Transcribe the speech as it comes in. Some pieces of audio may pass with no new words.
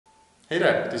Hey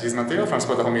there, this is Matteo from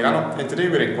Spotahome Milano, and today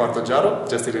we're in Quarto Oggiaro,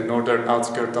 just in the northern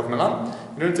outskirts of Milan,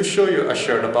 in order to show you a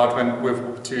shared apartment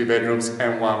with 2 bedrooms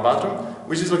and 1 bathroom,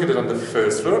 which is located on the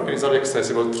first floor and is only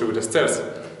accessible through the stairs.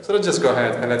 So let's just go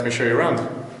ahead and let me show you around.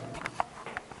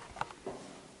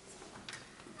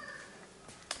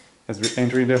 As we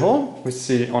enter the hall, we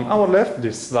see on our left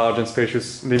this large and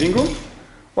spacious living room,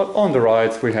 while on the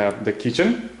right we have the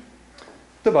kitchen,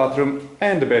 the bathroom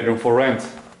and the bedroom for rent.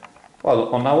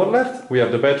 While on our left we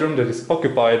have the bedroom that is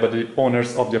occupied by the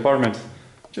owners of the apartment,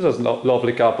 which is a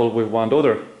lovely couple with 1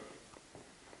 daughter.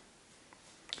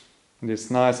 In this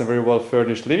nice and very well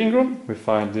furnished living room we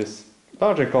find this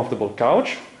large and comfortable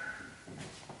couch.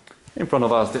 In front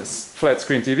of us this flat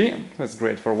screen TV, that's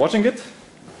great for watching it.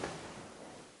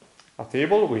 A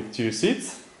table with 2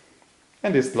 seats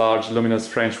and this large luminous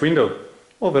French window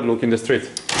overlooking the street.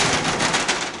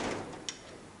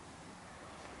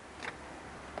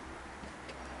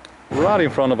 Right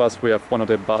in front of us we have one of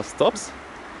the bus stops,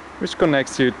 which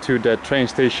connects you to the train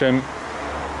station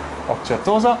of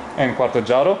Certosa and Quarto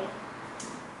Oggiaro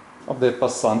of the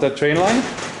Passante train line,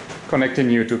 connecting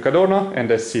you to Cadorna and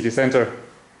the city center.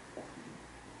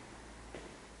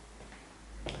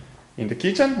 In the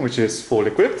kitchen, which is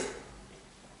fully equipped,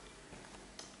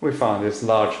 we find this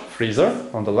large freezer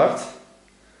on the left,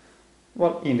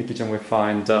 while in the kitchen we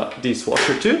find a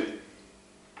dishwasher too,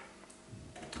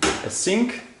 a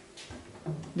sink,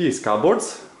 these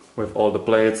cupboards with all the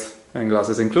plates and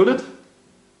glasses included,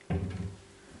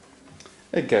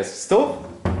 a gas stove,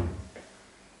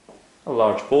 a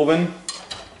large oven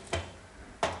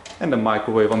and a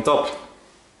microwave on top,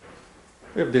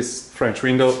 with this French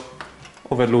window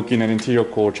overlooking an interior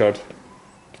courtyard.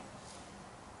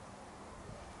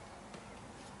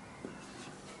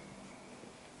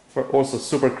 We're also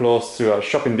super close to a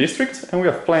shopping district and we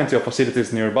have plenty of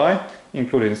facilities nearby,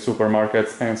 including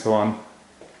supermarkets and so on.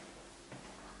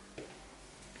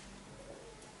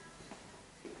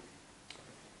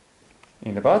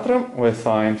 In the bathroom we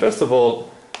find first of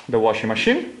all the washing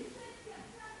machine,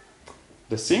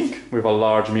 the sink with a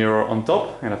large mirror on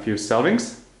top and a few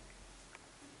shelvings,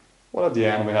 while at the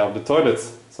end we have the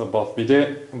toilets, so both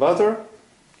bidet and water,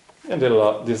 and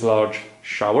this large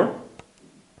shower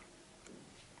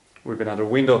with another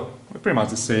window with pretty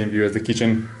much the same view as the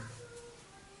kitchen.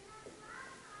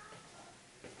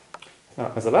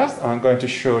 Now, as a last, I'm going to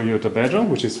show you the bedroom,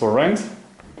 which is for rent.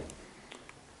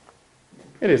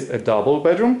 It is a double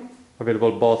bedroom,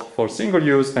 available both for single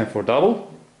use and for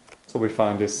double. So we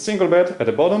find this single bed at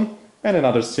the bottom and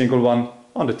another single one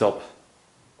on the top.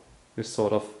 This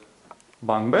sort of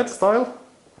bunk bed style,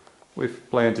 with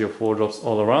plenty of wardrobes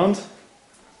all around.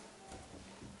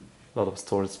 A lot of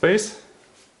storage space.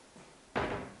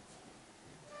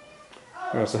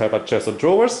 We also have a chest of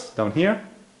drawers down here.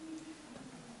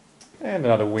 And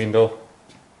another window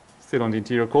still on the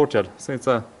interior courtyard. So it's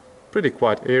a pretty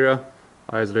quiet area,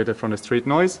 isolated from the street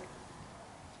noise,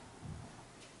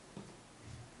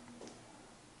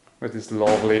 with these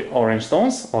lovely orange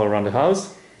stones all around the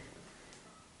house.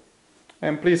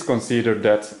 And please consider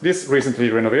that this recently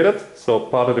renovated, so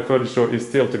part of the furniture is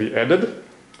still to be added,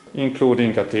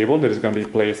 including a table that is going to be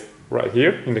placed right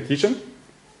here in the kitchen.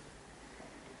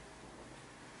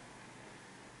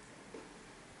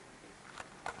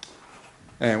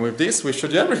 And with this we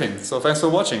showed you everything, so thanks for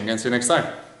watching and see you next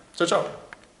time. Ciao ciao!